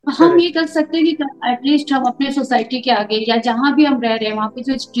हम ये कर सकते हैं कि एटलीस्ट हम अपने सोसाइटी के आगे या जहाँ भी हम रह रहे हैं वहाँ पे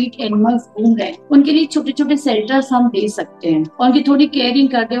जो स्ट्रीट एनिमल्स घूम रहे हैं उनके लिए छोटे छोटे शेल्टर्स हम दे सकते हैं और उनकी थोड़ी केयरिंग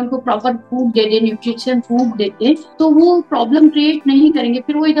कर दे, उनको प्रॉपर फूड दे दे, न्यूट्रिशन फूड देते, तो वो प्रॉब्लम क्रिएट नहीं करेंगे,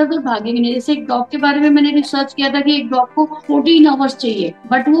 फिर वो इधर उधर भागेंगे नहीं। जैसे एक डॉग के बारे में मैंने रिसर्च किया था कि एक डॉग को 14 आवर्स चाहिए,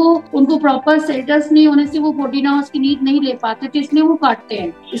 बट वो उनको प्रॉपर शेल्टर्स नहीं होने से वो 14 आवर्स की नींद नहीं ले पाते, तो इसलिए वो काटते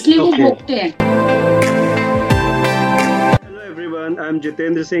हैं, इसलिए वो भोगते हैं। Everyone, I'm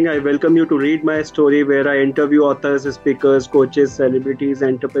Jitendra Singh. I welcome you to read my story where I interview authors, speakers, coaches, celebrities,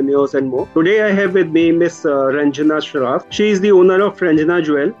 entrepreneurs and more. Today I have with me Miss Ranjanaa Sarraff. She is the owner of Ranjanaa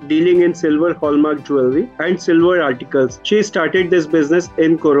Jewel, dealing in silver hallmark jewelry and silver articles. She started this business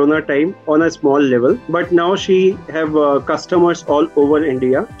in Corona time on a small level, but now she have customers all over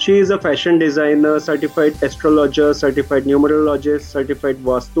India. She is a fashion designer, certified astrologer, certified numerologist, certified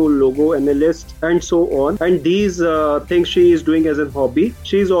Vastu, logo analyst and so on. And these things she is doing as a hobby.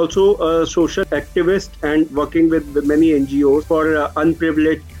 She is also a social activist and working with many NGOs for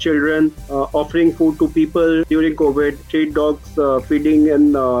unprivileged children, offering food to people during COVID, street dogs, feeding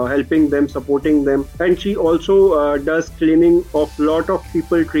and helping them, supporting them. And she also does cleaning of lot of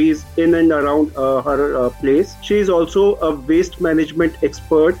people trees in and around her place. She is also a waste management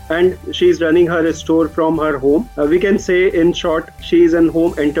expert and she is running her store from her home. We can say in short, she is an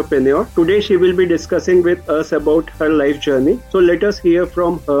home entrepreneur. Today she will be discussing with us about her life journey. So let us hear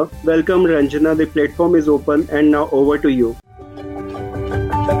from her. Welcome Ranjana, the platform is open and now over to you.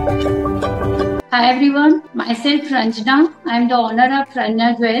 Hi everyone, myself Ranjanaa. I'm the owner of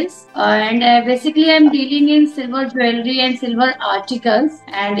Ranjanaa Jewels and basically I'm dealing in silver jewelry and silver articles,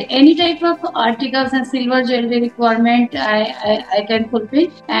 and any type of articles and silver jewelry requirement I can fulfill,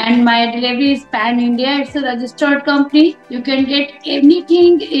 and my delivery is pan India. It's a registered company. You can get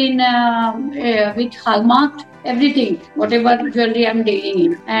anything in with hallmark, everything, whatever jewelry I'm dealing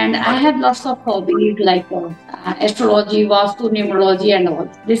in. And I have lots of hobbies like astrology, Vastu, numerology and all.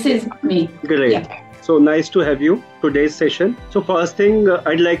 This is me. Great. Yeah. So nice to have you today's session. So first thing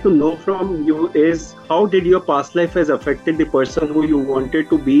I'd like to know from you is how did your past life has affected the person who you wanted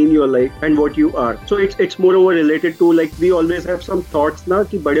to be in your life and what you are. So it's more over related to like we always have some thoughts ना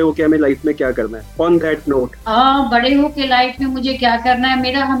कि बड़े होके हमें life में क्या करना है. On that note. बड़े होके लाइफ में मुझे क्या करना है,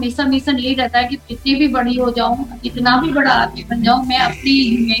 मेरा हमेशा मिशन यही रहता है कि जितनी भी बड़ी हो जाऊं, जितना भी बड़ा आदमी बन जाऊं, मैं अपनी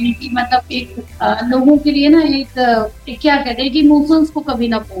ह्यूमैनिटी मतलब एक लोगों के लिए ना एक क्या कहते हैं कि इमोशंस को कभी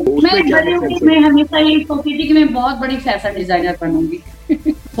ना खो। मैं हमेशा यही सोचती थी कि मैं बहुत बड़ी फैशन डिजाइनर बनूंगी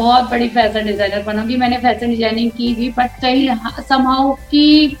बहुत बड़ी फैशन डिजाइनर बनूंगी। मैंने फैशन डिजाइनिंग की भी, बट कहीं समहाउ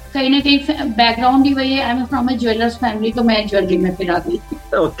की कहीं ना कहीं बैकग्राउंड ही वही है। I am from A jewellers family, तो मैं ज्वेलरी में फिर आ गई।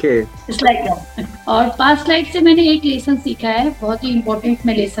 Okay, it's like that. और पास्ट लाइफ से मैंने एक लेसन सीखा है, बहुत ही इंपॉर्टेंट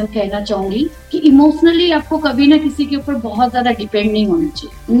मैं लेसन कहना चाहूंगी कि इमोशनली आपको कभी ना किसी के ऊपर बहुत ज्यादा डिपेंड नहीं होना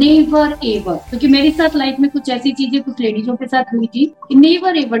चाहिए, नेवर एवर। क्योंकि मेरे साथ लाइफ में कुछ ऐसी चीजें कुछ लेडीजों के साथ हुई थी,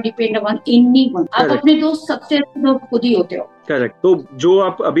 never ever depend upon anyone. आप अपने दोस्त सबसे अच्छे दोस्त खुद ही होते हो। करेक्ट। तो जो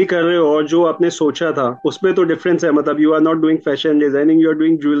आप अभी कर रहे हो और जो आपने सोचा था उसमें तो डिफरेंस है, मतलब you are not doing fashion designing, you are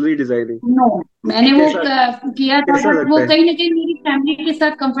doing jewellery designing. No, मैंने वो किया था, बट वो कहीं ना कहीं मेरी फैमिली के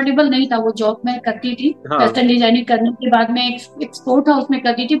साथ कंफर्टेबल नहीं था। वो जॉब मैं करती थी, फैशन डिजाइनिंग करने के बाद मैं एक्सपोर्ट हाउस में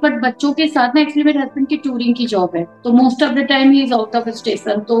करती थी, बट बच्चों के साथ ना एक्चुअली मेरे हस्बैंड की टूरिंग की जॉब है, तो most of the time he is out of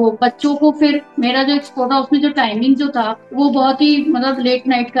station. तो बच्चों को फिर मेरा जो एक्सपोर्ट हाउस में जो टाइमिंग जो था वो बहुत ही मतलब लेट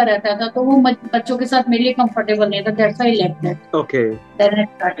नाइट का रहता था, तो वो बच्चों के साथ मेरे लिए कंफर्टेबल नहीं था। That's why I left that. Okay, then I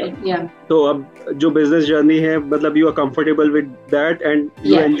started. या तो अब जो बिजनेस जर्नी है, मतलब you are comfortable with that and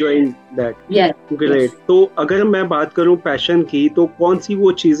you enjoying that. Great. तो अगर मैं बात करूं पैशन की, तो कौन सी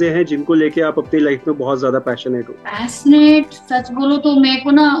वो चीजें हैं जिनको लेके आप अपनी लाइफ में बहुत ज्यादा पैशनेट हो? पैशनेट सच बोलो तो मेरे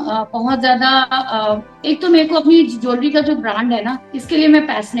को ना बहुत ज्यादा, एक तो मेरे को अपनी ज्वेलरी का जो ब्रांड है ना, इसके लिए मैं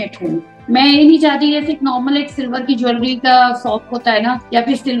पैशनेट हूँ। मैं ये नहीं चाहती जैसे नॉर्मल एक सिल्वर की ज्वेलरी का शॉप होता है ना, या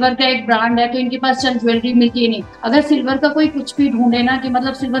फिर सिल्वर का एक ब्रांड है तो इनके पास चल ज्वेलरी मिलती है नहीं। अगर सिल्वर का कोई कुछ भी ढूंढे ना कि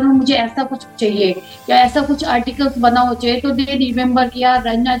मतलब सिल्वर में मुझे ऐसा कुछ चाहिए या ऐसा कुछ आर्टिकल्स बना हो चाहिए, तो दे रिमेम्बर कि यार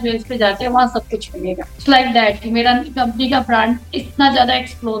रंजना ज्वेल्स पे जाते हैं, वहाँ सब कुछ मिलेगा। इट्स लाइक दैट कि मेरा कंपनी का ब्रांड इतना ज्यादा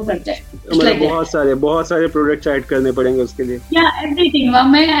एक्सप्लोर करता है। मतलब बहुत सारे प्रोडक्ट्स ऐड करने पड़ेंगे उसके लिए। या एवरीथिंग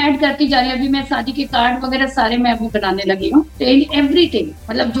मैं ऐड करती जा रही हूँ। अभी मैं शादी के कार्ड वगैरह सारे मैं अभी बनाने लगी हूँ। एवरीथिंग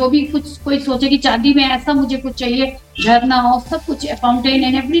मतलब जो भी कुछ कोई सोचे कि चांदी में ऐसा मुझे कुछ चाहिए, झरना हो, सब कुछ fountain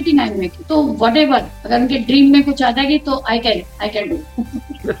and everything I am making. तो व्हाटएवर अगर उनके ड्रीम में कुछ आ जाएगी तो I can do.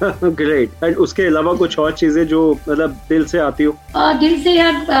 Great. And उसके अलावा कुछ और चीजें जो मतलब दिल से आती हो? दिल से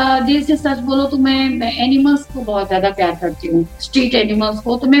यार, दिल से सच बोलो तो मैं एनिमल्स को बहुत ज्यादा प्यार करती हूँ। स्ट्रीट एनिमल्स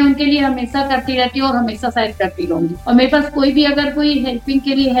को तो मैं उनके लिए हमेशा करती रहती हूँ और हमेशा शायद करती रहूंगी। और मेरे पास कोई भी अगर कोई हेल्प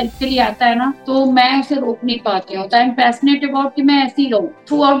के लिए आता है ना, तो मैं उसे रोक नहीं पाती हूँ। तो आई एम पैशनेट अबाउट कि मैं ऐसी रहूँ,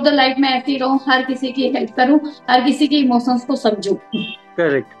 थ्रू आउट द लाइफ मैं ऐसी रहूँ, हर किसी की हेल्प करूँ, हर किसी के इमोशंस को समझूं।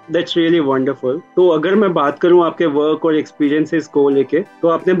 Correct, that's really wonderful. तो अगर मैं बात करूं आपके वर्क और एक्सपीरियंसेस को लेके, तो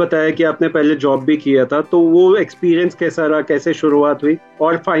आपने बताया कि आपने पहले जॉब भी किया था, तो वो एक्सपीरियंस कैसा रहा, कैसे शुरुआत हुई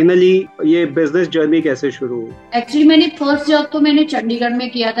और फाइनली ये बिजनेस जर्नी कैसे शुरू हुई? एक्चुअली मैंने फर्स्ट जॉब तो मैंने चंडीगढ़ में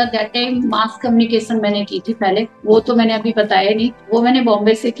किया था। दैट टाइम मास कम्युनिकेशन मैंने की थी पहले, वो तो मैंने अभी बताया नहीं, वो मैंने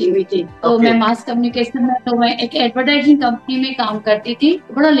बॉम्बे से की हुई थी। तो Okay. मैं मास कम्युनिकेशन में, तो मैं एक एडवर्टाइजिंग कंपनी में काम करती थी।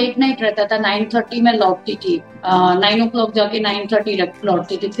 बड़ा लेट नाइट रहता था, 9:30 में लौटती थी, 9 o'clock जाके 9:30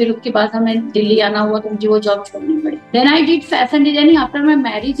 लौटती थी। फिर उसके बाद हमें दिल्ली आना हुआ तो मुझे वो जॉब छोड़नी पड़ी। Then I did fashion designing after my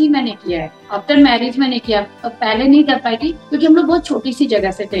marriage ही मैंने किया है। आफ्टर मैरिज मैंने किया, पहले नहीं कर पाई थी क्योंकि हम लोग बहुत छोटी सी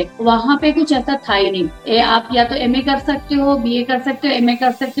जगह से थे, वहां पे कुछ ऐसा था ही नहीं। आप या तो एमए कर सकते हो, बीए कर सकते हो, एमए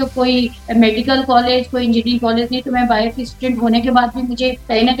कर सकते हो, कोई मेडिकल कॉलेज, कोई इंजीनियरिंग कॉलेज नहीं। तो मैं बायो की स्टूडेंट होने के बाद भी मुझे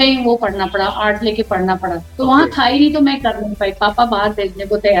कहीं ना कहीं वो पढ़ना पड़ा, आर्ट लेके पढ़ना पड़ा। तो वहाँ था ही नहीं, तो मैं कर नहीं पाई। पापा बाहर भेजने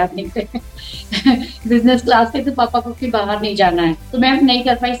को तैयार नहीं थे। बिजनेस क्लास के, तो पापा को कि बाहर नहीं जाना है, तो मैं नहीं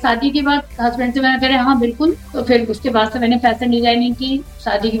कर पाई। शादी के बाद हस्बैंड से मैंने कहा हाँ बिल्कुल। तो फिर उसके बाद से मैंने फैशन डिजाइनिंग की।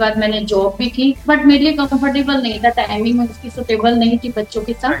 शादी के बाद मैंने जॉब भी की, बट मेरे लिए कंफर्टेबल नहीं था, टाइमिंग उसकी सुटेबल नहीं थी बच्चों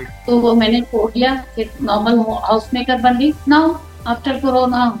के साथ, तो वो मैंने छोड़ दिया। फिर नॉर्मल हाउस मेकर बन गई। Now after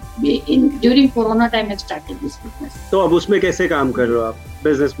corona, during corona time I started this business. तो अब उसमें कैसे काम कर रहे हो आप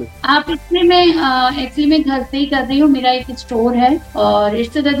बिजनेस में? आप इसमें मैं एक्चुअली मैं घर से ही कर रही हूँ। मेरा एक स्टोर है और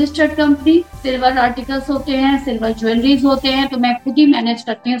it's registered company. Silver articles होते हैं, सिल्वर ज्वेलरीज होते हैं, तो मैं खुद ही मैनेज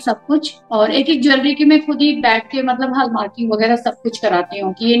करती हूँ सब कुछ। और एक एक ज्वेलरी की मैं खुद ही बैठ के मतलब हॉल मार्किंग वगैरह सब कुछ कराती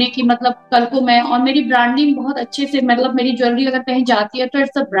हूँ, कि ये नहीं कि मतलब कल को मैं, और मेरी ब्रांडिंग बहुत अच्छे से, मतलब मेरी ज्वेलरी अगर कहीं जाती है तो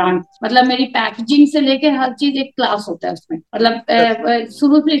इट्स अ ब्रांड। मतलब मेरी पैकेजिंग से लेकर हर चीज एक क्लास होता है उसमें। मतलब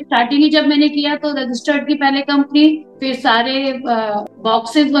शुरू से स्टार्टिंग ही जब मैंने किया तो रजिस्टर्ड की पहले कंपनी, फिर सारे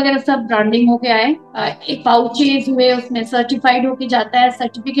बॉक्सेस वगैरह सब ब्रांडिंग होके आए, एक पाउचेज हुए, उसमें सर्टिफाइड होके जाता है,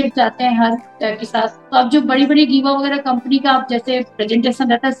 सर्टिफिकेट जाते हैं हर के साथ। तो अब जो बड़ी बड़ी गीवा वगैरह कंपनी का आप जैसे प्रेजेंटेशन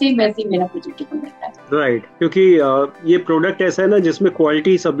रहता है, सेम वैसे ही मेरा प्रेजेंटेशन रहता है। राइट, क्योंकि ये प्रोडक्ट ऐसा है ना जिसमें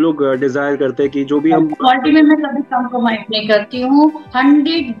क्वालिटी सब लोग डिजायर करते हैं कि जो भी हम क्वालिटी में मैं कभी कॉम्प्रोमाइज नहीं करती हूँ।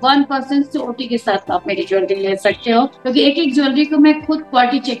 101% सिक्योरिटी के साथ आप मेरी ज्वेलरी ले सकते हो, क्योंकि एक एक ज्वेलरी को मैं खुद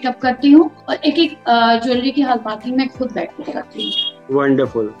क्वालिटी चेकअप करती हूँ और एक एक ज्वेलरी की हॉलमार्किंग में खुद बैठ के करती हूँ।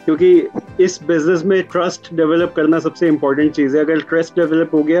 वंडरफुल, क्योंकि इस बिजनेस में ट्रस्ट डेवलप करना सबसे इम्पोर्टेंट चीज है। अगर ट्रस्ट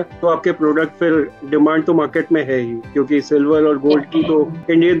डेवलप हो गया तो आपके प्रोडक्ट फिर डिमांड तो मार्केट में है ही, क्योंकि सिल्वर और गोल्ड की तो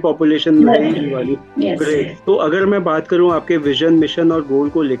इंडियन पॉपुलेशन है ही वाली। ग्रेट। तो अगर मैं बात करूं आपके विजन, मिशन और गोल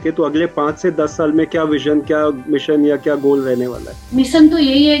को लेके, तो अगले 5 से 10 साल में क्या विजन, क्या मिशन या क्या गोल रहने वाला है? मिशन तो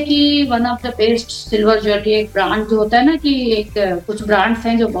यही है कि one of the best silver jewellery, एक ब्रांड जो होता है ना, कि एक कुछ ब्रांड्स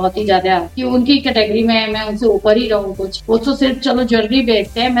हैं जो बहुत ही ज्यादा, कि उनकी कैटेगरी में मैं उनसे ऊपर ही रहूं। कुछ वो तो सिर्फ चलो ज्वेलरी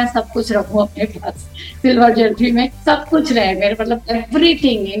बेचते हैं, मैं सब कुछ रखूं अपने पास। सिल्वर ज्वेलरी में सब कुछ रहे मेरे, मतलब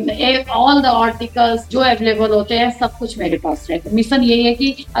everything in all the articles जो अवेलेबल होते हैं सब कुछ मेरे पास रहे। तो मिशन यही है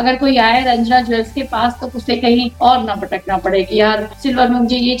कि अगर कोई आए रंजना ज्वेल्स के पास तो उसे कहीं और ना भटकना पड़े कि यार सिल्वर में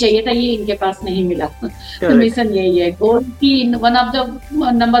मुझे ये चाहिए था, ये इनके पास नहीं मिला। तो मिशन यही है, गोल्ड की one of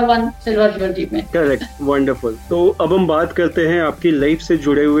the number 1 silver jewellery में। Correct, wonderful. तो अब हम बात करते हैं आपकी लाइफ से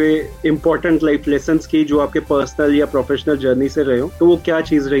जुड़े हुए इम्पोर्टेंट लाइफ लेसन्स की, जो आपके पर्सनल या प्रोफेशनल जर्नी से रहे हो। तो वो क्या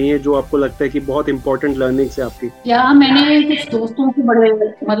चीज रही है जो आपको लगता है कि बहुत इंपॉर्टेंट लर्निंग्स है आपकी? या मैंने कुछ दोस्तों के बड़े,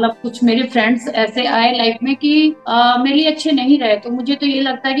 मतलब कुछ मेरे फ्रेंड्स ऐसे आए लाइफ में कि मेरे लिए अच्छे नहीं रहे। तो मुझे तो ये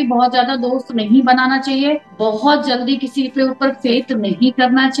लगता है कि बहुत ज्यादा दोस्त नहीं बनाना चाहिए, बहुत जल्दी किसी पे ऊपर फेथ नहीं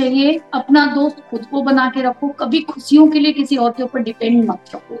करना चाहिए। अपना दोस्त खुद को बना के रखो, कभी खुशियों के लिए किसी और के ऊपर डिपेंड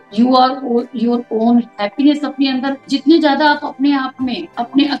मत रखो। You are your own happiness अपने अंदर। जितने ज्यादा आप अपने आप में,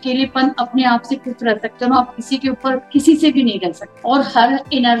 अपने अकेलेपन, अपने आप से खुश रह सकते हो ना, आप किसी के ऊपर, किसी से भी नहीं रह सकते। और हर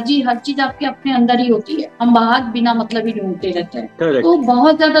एनर्जी, हर चीज आपके अपने अंदर ही होती है, हम बाहर बिना मतलब ही ढूंढते रहते हैं। तो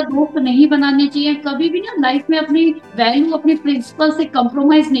बहुत ज्यादा दोस्त नहीं बनाने चाहिए कभी भी ना। लाइफ में अपनी वैल्यू, अपने प्रिंसिपल से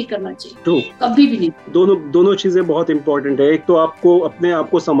कॉम्प्रोमाइज नहीं करना चाहिए, कभी भी नहीं। दोनों चीजें बहुत इंपॉर्टेंट है। एक तो आपको अपने आप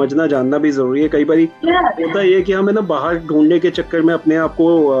को समझना जानना भी जरूरी है। कई बार होता है कि हमें ना बाहर ढूंढने के चक्कर में अपने आप को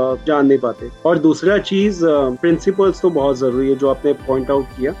जान नहीं पाते। और दूसरा चीज, प्रिंसिपल्स तो बहुत जरूरी है, जो आपने पॉइंट आउट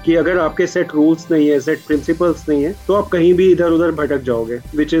किया कि अगर आपके सेट रूल्स नहीं है, सेट प्रिंसिपल्स नहीं है, तो आप कहीं भी इधर उधर भटक जाओगे,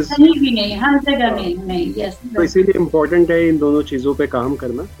 विच इज कहीं भी नहीं, हर जगह नहीं, नहीं, यस। तो इसीलिए इम्पोर्टेंट है इन दोनों चीजों पे काम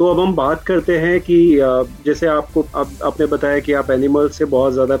करना। तो अब हम बात करते हैं कि जैसे आपने बताया कि आप एनिमल्स से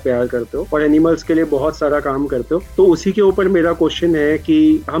बहुत ज्यादा प्यार करते हो और एनिमल्स के लिए बहुत सारा काम करते हो, तो उसी के ऊपर मेरा क्वेश्चन है कि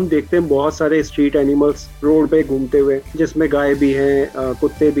हम देखते हैं बहुत सारे स्ट्रीट एनिमल्स रोड पे घूमते हुए, जिसमें गाय भी हैं,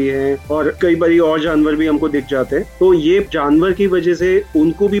 कुत्ते भी हैं और कई बार और जानवर भी हमको दिख जाते हैं। तो ये जानवर की वजह से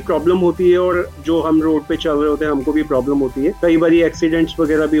उनको भी प्रॉब्लम होती है और जो हम रोड पे चल रहे होते हैं हमको भी प्रॉब्लम होती है। कई बार एक्सीडेंट्स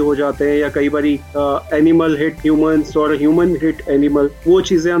वगैरह भी हो जाते हैं या कई बार एनिमल हिट ह्यूमंस और ह्यूमन हिट एनिमल, वो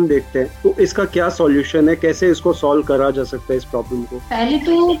चीजें हम देखते हैं। तो इसका क्या सॉल्यूशन है, कैसे इसको सॉल्व करा जा सकता है इस प्रॉब्लम को? पहले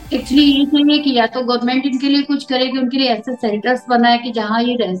तो एक्चुअली ये चाहिए कि या तो गवर्नमेंट इनके लिए कुछ करे कि उनके लिए ऐसे सेंटर्स बनाए कि जहाँ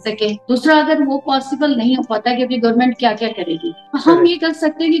ये रह सके। दूसरा, अगर वो पॉसिबल नहीं हो पाता क्योंकि गवर्नमेंट क्या क्या करेगी, हम ये कर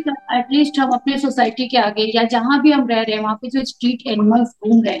सकते हैं कि एटलीस्ट हम अपने सोसाइटी के आगे या जहाँ भी हम रह रहे हैं वहाँ पे जो स्ट्रीट एनिमल्स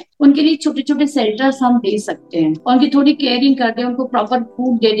घूम रहे हैं उनके लिए छोटे छोटे शेल्टर्स हम दे सकते हैं और उनकी थोड़ी केयरिंग करते हैं, उनको प्रॉपर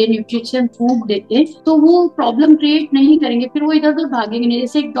फूड दे दे, न्यूट्रिशन फूड देते, तो वो प्रॉब्लम क्रिएट नहीं करेंगे, फिर वो इधर उधर भागेंगे नहीं।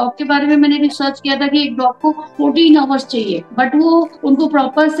 जैसे एक डॉग के बारे में मैंने रिसर्च किया था कि एक डॉग को 14 आवर्स चाहिए, बट वो उनको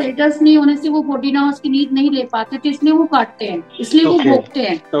प्रॉपर शेल्टर्स नहीं होने से वो 14 आवर्स की नींद नहीं ले पाते, तो इसलिए वो काटते हैं, इसलिए वो भोगते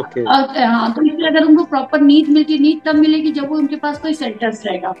हैं। हाँ, तो इसलिए अगर उनको प्रॉपर नींद मिलती, नींद तब मिलेगी जब वो उनके पास कोई शेल्टर्स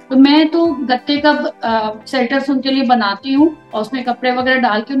रहेगा। तो मैं तो गत्ते का शेल्टर्स उनके लिए बनाती हूँ और उसमें कपड़े वगैरह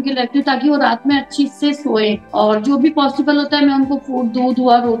डाल के उनके रखती हूँ ताकि वो रात में अच्छी से सोए, और जो भी पॉसिबल होता है मैं उनको फूड, दूध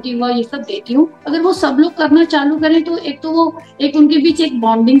हुआ, रोटी हुआ, ये सब देती हूँ। अगर वो सब लोग करना चालू करें तो एक तो वो एक उनके बीच एक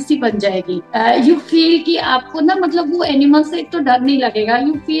बॉन्डिंग सी बन जाएगी। यू फील कि आपको ना मतलब वो एनिमल से एक तो डर नहीं लगेगा,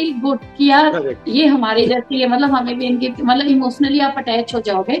 यू फील गुड कि यार ये हमारे जैसी है, मतलब हमें भी इनके मतलब इमोशनली आप अटैच हो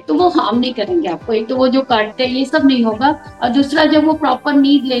जाओगे, तो वो हार्म नहीं करेंगे आपको। एक तो वो जो काटते हैं ये सब नहीं होगा, और दूसरा जब वो प्रॉपर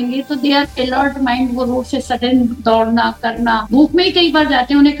नींद लेंगे तो दे आर अलर्ट माइंड, वो रोड से सडन दौड़ना करना, भूख में ही कई बार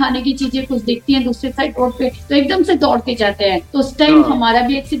जाते हैं, उन्हें खाने की चीजें कुछ दिखती हैं दूसरे साइड रोड पे तो एकदम से दौड़ के जाते हैं, तो उस टाइम हमारा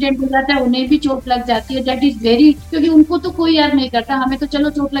भी एक्सीडेंट हो जाता है, उन्हें भी चोट लग जाती है। दैट इज वेरी, क्योंकि उनको तो कोई यार नहीं करता, हमें तो चलो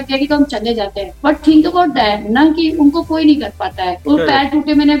चोट लग जाएगी तो हम चले जाते हैं, बट थिंक अबाउट दैट ना कि उनको कोई नहीं कर पाता है। वो पैर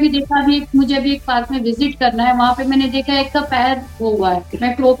टूटे, मैंने अभी देखा, अभी मुझे अभी एक पार्क में विजिट करना है, वहाँ पे मैंने देखा एक का पैर वो हुआ है,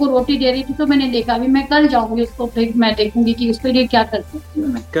 मैं क्लो को रोटी दे रही थी तो मैंने देखा, अभी मैं कल जाऊंगी उसको, फिर मैं देखूंगी कि उसके लिए क्या कर सकती हूँ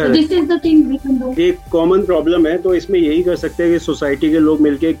मैं। This is the thing we can do. एक कॉमन प्रॉब्लम है, तो इसमें यही कर सकते हैं कि सोसाइटी के लोग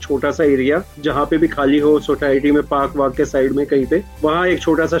मिलके एक छोटा सा एरिया जहाँ पे भी खाली हो सोसाइटी में, पार्क वार्क के साइड में कहीं पे, वहाँ एक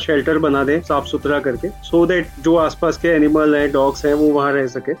छोटा सा शेल्टर बना दें साफ सुथरा करके, सो दैट जो आसपास के एनिमल हैं, डॉग्स हैं, वो वहाँ रह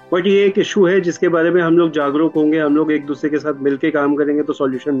सके। बट ये एक इशू है जिसके बारे में हम लोग जागरूक होंगे, हम लोग एक दूसरे के साथ मिलके काम करेंगे तो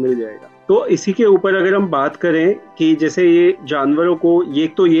सॉल्यूशन मिल जाएगा। तो इसी के ऊपर अगर हम बात करें कि जैसे ये जानवरों को, ये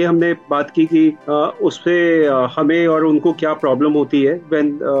तो ये हमने बात की कि उससे हमें और उनको क्या प्रॉब्लम होती है व्हेन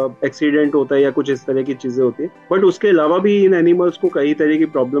एक्सीडेंट होता है या कुछ इस तरह की चीजें होती है, बट उसके अलावा भी इन एनिमल्स को कई तरह की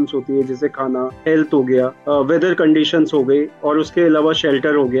प्रॉब्लम्स होती है, जैसे खाना, हेल्थ हो गया, वेदर कंडीशंस हो गई, और उसके अलावा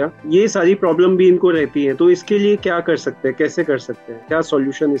शेल्टर हो गया, ये सारी प्रॉब्लम भी इनको रहती है। तो इसके लिए क्या कर सकते हैं, कैसे कर सकते हैं, क्या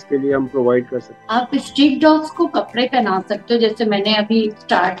सॉल्यूशन इसके लिए हम प्रोवाइड कर सकते हैं? आप स्ट्रीट डॉग्स को कपड़े पहना सकते हो, जैसे मैंने अभी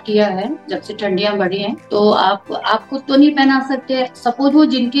स्टार्ट किया है, जब से ठंडियां बढ़ी हैं, तो आपको तो नहीं पहना सकते। सपोज वो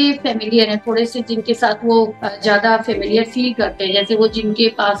जिनके फेमिलियर है, थोड़े से जिनके साथ वो ज्यादा फेमिलियर फील करते हैं, जैसे वो जिनके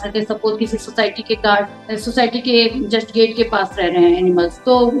पास रहते हैं, सपोज किसी सोसाइटी के गार्ड, सोसाइटी के जस्ट गेट के पास रह रहे हैं एनिमल्स,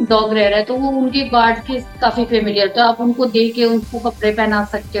 तो डॉग रह रहा है, तो वो उनके गार्ड के काफी फेमिलियर, तो आप उनको दे के उनको कपड़े पहना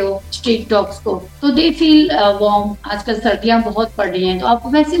सकते हो स्ट्रीट डॉग्स को, तो दे फील वार्म। आजकल सर्दियां बहुत पड़ रही हैं, तो आप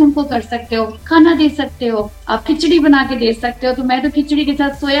वैसे उनको कर सकते हो, खाना दे सकते हो, आप खिचड़ी बना के दे सकते हो। तो मैं तो खिचड़ी के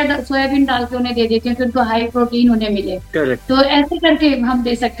साथ सोयाबीन डाल के उन्हें दे देती हूँ कि उनको हाई प्रोटीन उन्हें मिले। तो ऐसे करके हम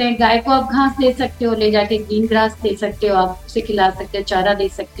दे सकते हैं। गाय को आप घास दे सकते हो, ले जाके ग्रीन ग्रास दे सकते हो, आप उसे खिला सकते हो, चारा दे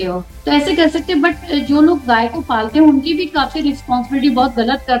सकते हो, तो ऐसे कर सकते हैं। बट जो लोग गाय को पालते हैं उनकी भी काफी रिस्पॉन्सिबिलिटी बहुत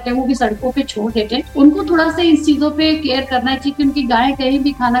गलत करते हैं, वो भी सड़कों पे छोड़ देते हैं। उनको थोड़ा सा इस चीजों पे केयर करना चाहिए कि उनकी गाय कहीं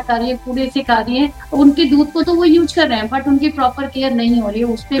भी खाना खा रही है, कूड़े से खा रही है, उनके दूध को तो वो यूज कर रहे हैं बट उनकी प्रॉपर केयर नहीं हो रही है,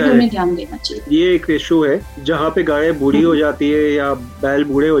 उस पर भी उन्हें ध्यान देना चाहिए। ये एक इशू है जहाँ पे गाय बूढ़ी हो जाती है या बैल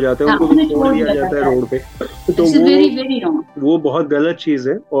बूढ़े हो जाते हैं, उनको छोड़ दिया जाता है रोड पे, तो वो बहुत गलत चीज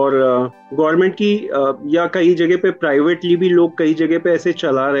है। और गवर्नमेंट की या कई जगह पे प्राइवेटली भी लोग कई जगह पे ऐसे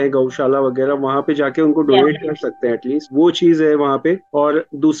चला रहे हैं गौशाला वगैरह, वहां पे जाके उनको डोनेट कर सकते हैं, एटलीस्ट वो चीज है वहां पे। और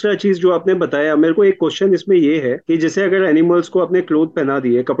दूसरा चीज जो आपने बताया, मेरे को एक क्वेश्चन इसमें ये है कि जैसे अगर एनिमल्स को अपने क्लोथ पहना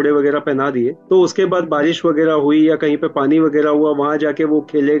दिए, कपड़े वगैरह पहना दिए, तो उसके बाद बारिश वगैरह हुई या कहीं पे पानी वगैरह हुआ, वहां जाके वो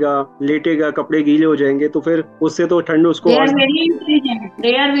खेलेगा, लेटेगा, कपड़े गीले हो जाएंगे, तो फिर उससे तो ठंड उसको।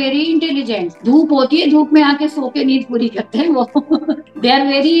 दे आर वेरी इंटेलिजेंट, धूप होती है, धूप में आके के सो के नींद पूरी करते हैं वो। दे आर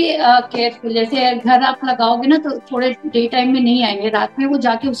वेरी केयरफुल। जैसे घर आप लगाओगे ना तो थोड़े डे टाइम में नहीं आएंगे, रात में वो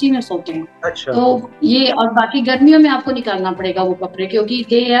जाके उसी में सोते हैं। अच्छा। तो ये, और बाकी गर्मियों में आपको निकालना पड़ेगा वो कपड़े, क्योंकि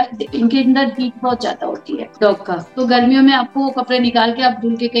इनके अंदर हीट बहुत ज्यादा होती है डॉग का। तो गर्मियों में आपको वो कपड़े निकाल के आप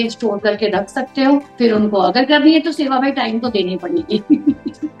धुल के कहीं स्टोर करके रख सकते हो। फिर उनको अगर करनी है तो सेवा भाई टाइम तो देनी पड़ेगी।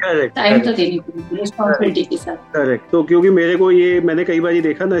 करेक्ट, टाइम तो देनी पड़ेगी रिस्पॉन्सिबिलिटी के साथ। करेक्ट। तो क्योंकि मेरे को ये, मैंने कई बार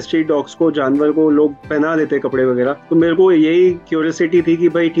देखा ना, स्ट्रीट डॉग्स को, जानवर को लोग पहना देते हैं कपड़े वगैरह, तो मेरे को यही क्यूरियोसिटी थी कि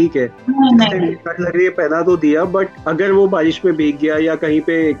भाई ठीक है, ठंड लग रही है पहना तो दिया, बट अगर वो बारिश में भीग गया या कहीं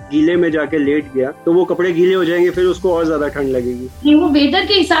पे गीले में जाके लेट गया तो वो कपड़े गीले हो जाएंगे, फिर उसको और ज्यादा ठंड लगेगी। नहीं, वो वेदर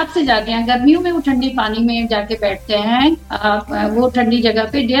के हिसाब से जाते हैं। गर्मियों में वो ठंडी पानी में जाके बैठते हैं, वो ठंडी जगह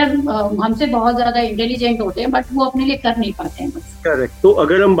पे। देर हमसे बहुत ज्यादा इंटेलिजेंट होते हैं, बट वो अपने लिए कर नहीं पाते हैं बस। करेक्ट। तो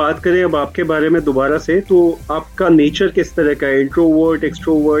अगर हम बात करें अब आपके बारे में दोबारा से, तो आपका नेचर किस तरह का है? Introvert,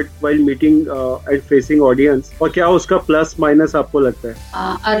 extrovert while meeting and facing audience, और क्या उसका प्लस माइनस आपको लगता है?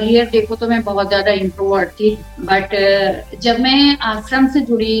 अर्लियर देखो तो मैं बहुत ज्यादा इंट्रोवर्ट थी, बट जब मैं आश्रम से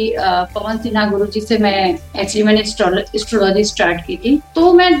जुड़ी, पवन सिन्हा गुरु जी से मैं एक्चुअली मैंने एस्ट्रोलॉजी स्टार्ट की थी,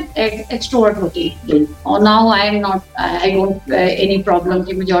 तो मैं एक्सट्रोवर्ट होती थी। और now I don't any problem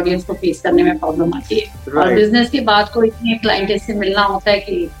कि मुझे ऑडियंस को फेस करने में प्रॉब्लम आती है। और बिजनेस के बाद को इतने क्लाइंट से मिलना होता है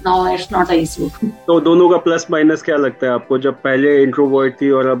कि now it's not a issue. तो दोनों का प्लस माइनस क्या लगता है आपको, जब पहले इंट्रोवर्ट थी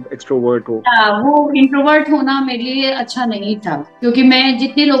और अब एक्सट्रोवर्ट हो? वो इंट्रोवर्ट होना मेरे लिए अच्छा नहीं था, क्योंकि मैं,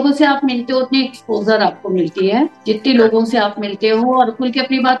 जितने लोगों से आप मिलते हो उतनी एक्सपोजर आपको मिलती है। जितने लोगों से आप मिलते हो, और खुल के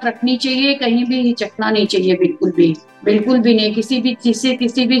अपनी बात रखनी चाहिए, कहीं भी हिचकना नहीं चाहिए, बिल्कुल भी, बिल्कुल भी नहीं। किसी भी चीज से,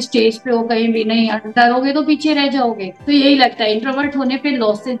 किसी भी स्टेज पे हो, कहीं भी नहीं, डरोगे तो पीछे रह जाओगे। तो यही लगता है इंट्रोवर्ट होने पे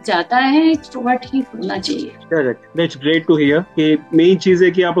लॉसेस ज्यादा है, एक्सट्रोवर्ट ही होना चाहिए। Correct, that's great to hear कि मेन चीज है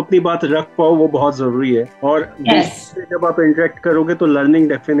कि आप अपनी बात रख पाओ, वो बहुत जरूरी है। और जब आप इंटरेक्ट करोगे तो लर्निंग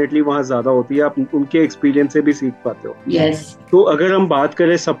डेफिनेटली वहाँ ज्यादा होती है, आप उनके एक्सपीरियंस से भी सीख पाते हो। तो अगर हम बात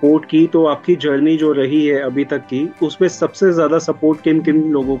करें सपोर्ट की, तो आपकी जर्नी जो रही है अभी तक की, उसमें सबसे ज्यादा सपोर्ट किन किन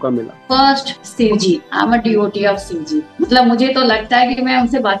लोगों का मिला? First, Shiv ji. I am a devotee of Shiv ji. मतलब मुझे तो लगता है कि मैं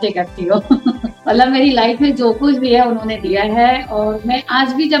उनसे बातें करती हूँ। मतलब मेरी लाइफ में जो कुछ भी है उन्होंने दिया है, और मैं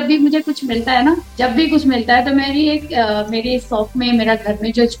आज भी जब भी मुझे कुछ मिलता है ना, जब भी कुछ मिलता है तो मेरी शॉप में, मेरा घर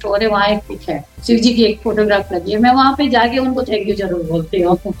में जो स्टोर है, वहाँ एक पिक है, शिव जी की एक फोटोग्राफ लगी है। मैं वहाँ पे जाके उनको थैंक यू जरूर बोलती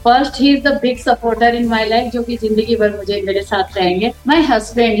हूँ। First, he is the big supporter in my life, जो कि जिंदगी भर मुझे मेरे साथ रहेंगे। My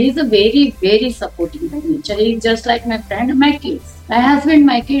husband, he is a very very supporting by nature, he is just like my friend. My kids, my husband,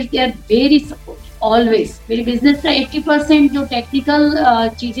 my kids, they are very supportive always. मेरे business का 80% जो टेक्निकल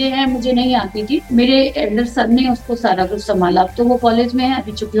चीजें हैं मुझे नहीं आती थी, मेरे एल्डर सन ने उसको सारा कुछ संभाला। तो वो कॉलेज में है,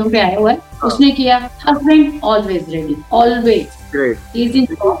 अभी छुट्टियों पे आया हुआ है, उसने किया। Husband always ready, always.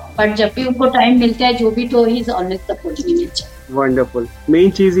 But जब भी उनको टाइम मिलता है, जो भी, तो he is always supporting nature. Wonderful.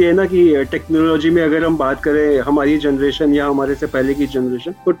 Main चीज ये है ना कि टेक्नोलॉजी में अगर हम बात करें, हमारी जनरेशन या हमारे से पहले की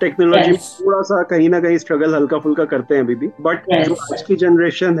जनरेशन, तो टेक्नोलॉजी थोड़ा सा कहीं ना कहीं स्ट्रगल हल्का फुल्का करते हैं अभी भी। बट जो आज की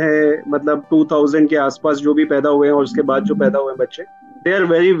जनरेशन है, मतलब 2000 के आसपास जो भी पैदा हुए हैं और उसके बाद जो पैदा हुए हैं बच्चे, they are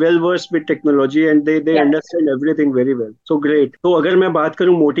very well versed with technology and they understand everything very well. So great. तो अगर मैं बात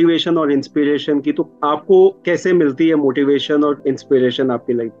करूं मोटिवेशन और इंस्पिरेशन की, तो आपको कैसे मिलती है मोटिवेशन और इंस्पिरेशन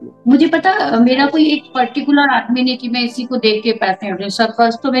आपकी लाइफ में? मुझे पता, मेरा कोई एक पर्टिकुलर आदमी नहीं कि मैं इसी को देख के पैसे उठे। सब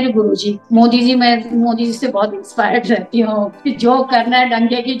फर्स्ट तो मेरे गुरुजी, मोदी जी। मैं मोदी जी से बहुत इंस्पायर्ड रहती हूँ। जो करना है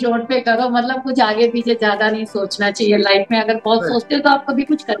डंडे की चोट पे करो, मतलब कुछ आगे पीछे ज्यादा नहीं सोचना चाहिए लाइफ में। अगर बहुत सोचते हो तो आप कभी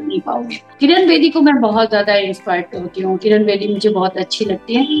कुछ कर नहीं पाओगे। किरण बेदी को मैं बहुत ज्यादा इंस्पायर्ड होती हूँ। किरण बेदी मुझे बहुत अच्छी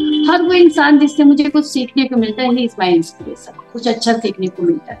लगती है। हर वो इंसान जिससे मुझे कुछ सीखने को मिलता है, ही इज माय इंस्पिरेशन। कुछ अच्छा सीखने को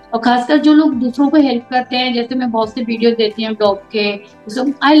मिलता है, और खासकर जो लोग दूसरों को हेल्प करते हैं, जैसे मैं बहुत से वीडियो देती हूँ डॉग के,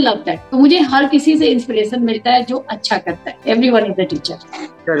 आई लव दैट। तो मुझे हर किसी से इंस्पिरेशन मिलता है जो अच्छा करता है। Everyone is a teacher.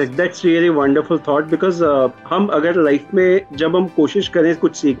 Correct, that's really wonderful thought. Because हम अगर लाइफ में जब हम कोशिश करें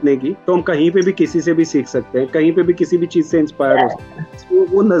कुछ सीखने की, तो हम कहीं पे भी किसी से भी सीख सकते हैं, कहीं पे भी किसी भी चीज से इंस्पायर हो सकते हैं। तो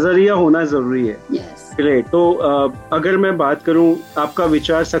वो नजरिया होना जरूरी है। ग्रेट। तो अगर मैं बात करूं, आपका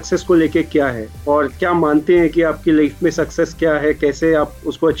विचार सक्सेस को लेके क्या है, और क्या मानते हैं कि आपकी लाइफ में सक्सेस क्या है, कैसे आप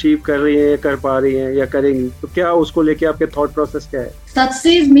उसको अचीव कर रही हैं, कर पा रही हैं या करेंगी, तो क्या उसको लेके आपके थॉट प्रोसेस क्या है?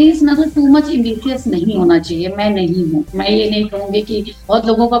 सक्सेस मीन्स ना तो टू मच एम्बिशियस नहीं होना चाहिए। मैं नहीं हूँ। मैं ये नहीं कहूंगी कि बहुत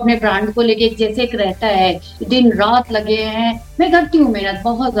लोगों को अपने ब्रांड को लेके जैसे एक रहता है, दिन रात लगे हैं। मैं करती हूँ मेहनत,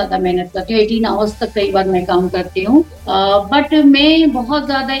 बहुत ज्यादा मेहनत करती हूँ। 18 आवर्स तक कई बार मैं काम करती हूँ। बट मैं बहुत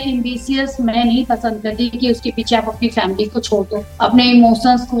ज्यादा एम्बिशियस मैं नहीं पसंद करती कि उसके पीछे आप अपनी फैमिली को छोड़ दो, अपने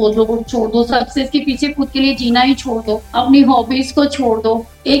इमोशंस को छोड़ दो, सक्सेस के पीछे खुद के लिए जीना ही छोड़ दो, अपनी हॉबीज को छोड़ दो,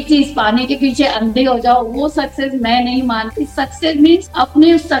 एक चीज पाने के पीछे अंधे हो जाओ। वो सक्सेस मैं नहीं मानती। सक्सेस मीन्स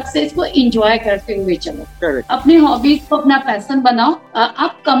अपने उस सक्सेस को एंजॉय करते हुए चलो। अपने हॉबीज को अपना पैशन बनाओ।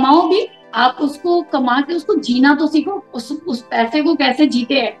 आप कमाओ भी आप उसको कमा के उसको जीना तो सीखो, उस पैसे को कैसे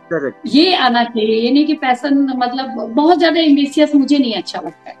जीते हैं करेक्ट, ये आना चाहिए। ये नहीं कि पैसा मतलब बहुत ज्यादा एम्बिशियस मुझे नहीं अच्छा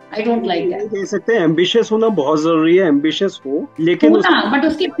लगता है। आई डोंट लाइक ये दैट। कह सकते हैं एम्बिशियस होना बहुत जरूरी है, एम्बिशियस हो, लेकिन होना, बट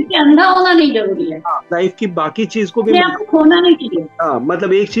उसके पीछे अंधा होना नहीं जरूरी है। लाइफ की बाकी चीज को भी अपने आप को खोना नहीं चाहिए। हाँ,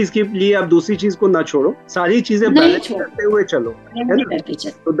 मतलब एक चीज के लिए आप दूसरी चीज को ना छोड़ो, सारी चीजें नहीं बैलेंस छोड़ करते हुए चलो, है नहीं ना। करके चल,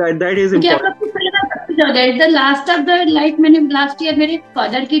 तो दैट इज क्योंकि आप इम्पोर्टेंट। लोग को प्रेरणा करते जाओ। At the last of the life, मैंने लास्ट ईयर मेरे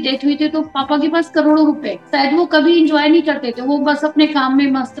फादर की डेथ हुई थी, तो पापा के पास करोड़ों रुपए, शायद वो कभी एंजॉय नहीं करते थे, वो बस अपने काम में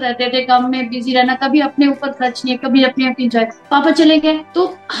मस्त रहते थे, काम में बिजी रहना, कभी अपने ऊपर खर्च नहीं, कभी अपने आप एंजॉय। पापा चले गए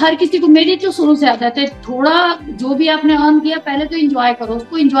तो हर किसी को, मेरी तो शुरू से आदत है, थोड़ा जो भी आपने अर्न किया पहले तो एंजॉय करो,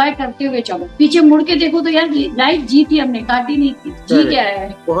 उसको एंजॉय करते हुए चलो, पीछे मुड़ के देखो तो यार लाइफ जी थी हमने, काटी नहीं थी, जी क्या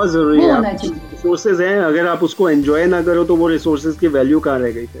है, बहुत जरूरी वो है। होना चाहिए। रिसोर्सेज हैं, अगर आप उसको एंजॉय ना करो तो वो रिसोर्सेज की वैल्यू कहाँ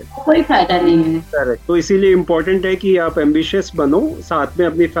रह गई फिर। कोई फायदा नहीं है। करेक्ट। तो इसीलिए इम्पोर्टेंट है कि आप एम्बिशियस बनो, साथ में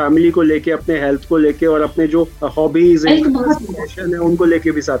अपनी फैमिली को लेके, अपने हेल्थ को लेके, और अपने जो हॉबीज हेल्थ बहुत पैशन है उनको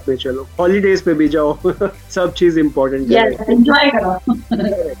लेके भी साथ में चलो, हॉलीडेज पे भी जाओ सब चीज इम्पोर्टेंट है। एंजॉय करो।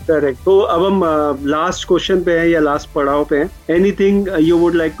 करेक्ट। तो अब हम लास्ट क्वेश्चन पे हैं या लास्ट पड़ाव पे हैं। Anything you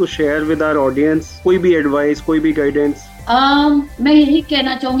would like to share with our audience, कोई भी एडवाइस, कोई भी गाइडेंस? मैं यही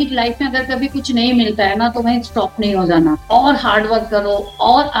कहना चाहूंगी कि लाइफ में अगर कभी कुछ नहीं मिलता है ना, तो वहीं स्टॉप नहीं हो जाना, और हार्ड वर्क करो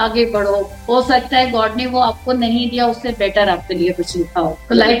और आगे बढ़ो। हो सकता है गॉड ने वो आपको नहीं दिया, उससे बेटर आपके लिए कुछ लिखा हो।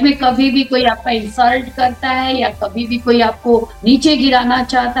 तो लाइफ में कभी भी कोई आपका इंसल्ट करता है, या कभी भी कोई आपको नीचे गिराना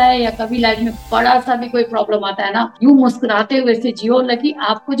चाहता है, या कभी लाइफ में बड़ा सा भी कोई प्रॉब्लम आता है ना, यूं मुस्कुराते हुए से जियो। लगी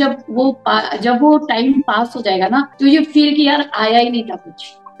आपको जब वो टाइम पास हो जाएगा ना, तो ये फील कि यार आया ही नहीं था,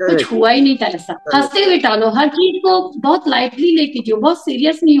 कुछ हुआ ही नहीं था, ऐसा हंसते हुए टालो। हर चीज को बहुत लाइटली लेके जियो, बहुत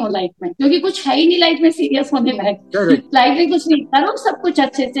सीरियस नहीं हो लाइफ में, क्योंकि कुछ है ही नहीं लाइफ में सीरियस होने लायक। लाइफ में कुछ नहीं, करो सब कुछ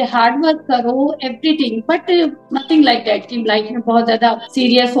अच्छे से, हार्ड वर्क करो, everything, but nothing like that कि लाइफ में बहुत ज्यादा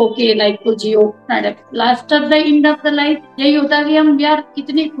सीरियस होके लाइफ को जियो। Last of the end of the life यही होता है कि हम यार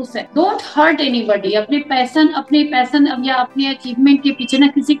कितने खुश है। Don't hurt anybody. अपने पैसन या अपने अचीवमेंट के पीछे ना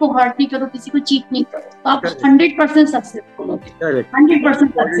किसी को हर्ट नहीं करो, किसी को चीट नहीं करो, तो आप 100% सक्सेसफुल होगे।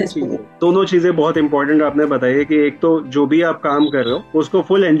 100% दोनों चीजें बहुत इंपॉर्टेंट आपने बताई कि एक तो जो भी आप काम कर रहे हो उसको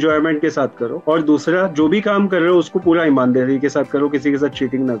फुल एंजॉयमेंट के साथ करो, और दूसरा जो भी काम कर रहे हो उसको पूरा ईमानदारी के साथ करो, किसी के साथ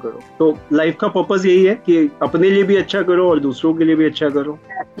चीटिंग ना करो। तो लाइफ का पर्पस यही है कि अपने लिए भी अच्छा करो और दूसरों के लिए भी अच्छा करो।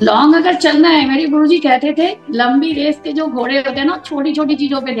 लॉन्ग अगर चलना है, मेरे गुरुजी कहते थे, लंबी रेस के जो घोड़े होते हैं ना, छोटी छोटी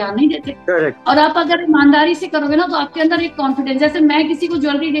चीजों पे ध्यान नहीं देते। करेक्ट। और आप अगर ईमानदारी से करोगे ना, तो आपके अंदर एक कॉन्फिडेंस, जैसे मैं किसी को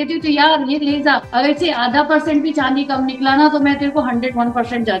ज्वेलरी देती हूँ तो यार ये ले जा, अगर इसे ½ % भी चांदी कम निकला ना, तो मैं तेरे को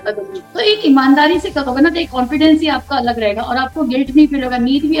 101% ज्यादा दूंगी। तो एक ईमानदारी से करोगे ना, तो एक कॉन्फिडेंस ही आपका अलग रहेगा, और आपको गिल्ट नहीं फील होगा,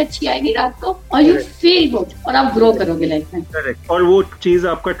 नींद भी अच्छी आएगी रात को, और यू फील गुड, और आप ग्रो करोगे लाइफ में। करेक्ट। और वो चीज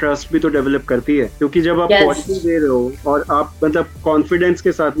आपका ट्रस्ट भी तो डेवलप करती है, क्योंकि जब आप क्वालिटी दे रहे हो और आप मतलब कॉन्फिडेंस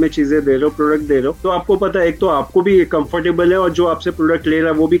के साथ में चीजें दे रहे हो, प्रोडक्ट दे रहे हो, तो आपको पता है एक तो आपको भी कंफर्टेबल है, और जो आपसे प्रोडक्ट ले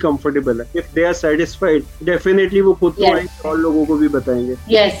रहा है वो भी कंफर्टेबल है। If they are satisfied, definitely वो खुद तो आएंगे और लोगों को भी बताएंगे।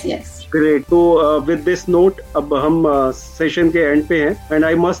 Yes yes. ग्रेट। तो विद दिस नोट अब हम सेशन के एंड पे हैं, and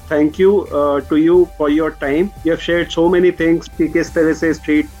I must thank you to you for your time. You have shared so many things कि किस तरह से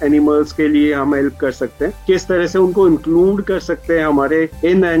स्ट्रीट एनिमल्स के लिए हम हेल्प कर सकते हैं, किस तरह से उनको इंक्लूड कर सकते हैं हमारे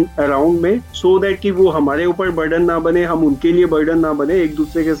इन एंड अराउंड में, सो दैट कि वो हमारे ऊपर बर्डन ना बने, हम उनके लिए बर्डन ना बने, एक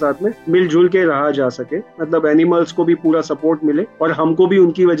दूसरे के साथ में मिलजुल के रहा जा सके, मतलब एनिमल्स को भी पूरा सपोर्ट मिले और हमको भी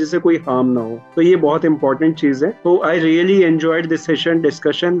उनकी वजह से कोई हार्म ना हो। तो ये बहुत इंपॉर्टेंट चीज है। तो I really enjoyed this session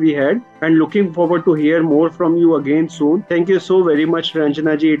discussion we had, and looking forward to hear more from you again soon. Thank you so very much,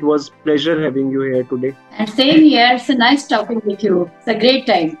 Ranjanaa ji. It was pleasure having you here today. And same here. It's a nice talking with you. It's a great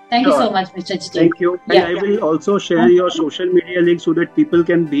time. Thank you so much, Mr. Chiti. Thank you. And I will also share your social media links so that people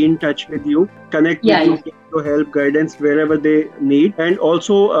can be in touch with you, connect with you, to help, guidance wherever they need. And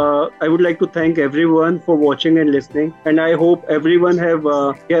also I would like to thank everyone for watching and listening, and I hope everyone have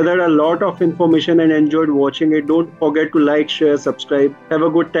gathered a lot of information and enjoyed watching it. Don't forget to like, share, subscribe. Have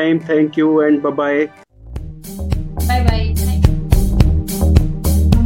a good time. Thank you and bye bye.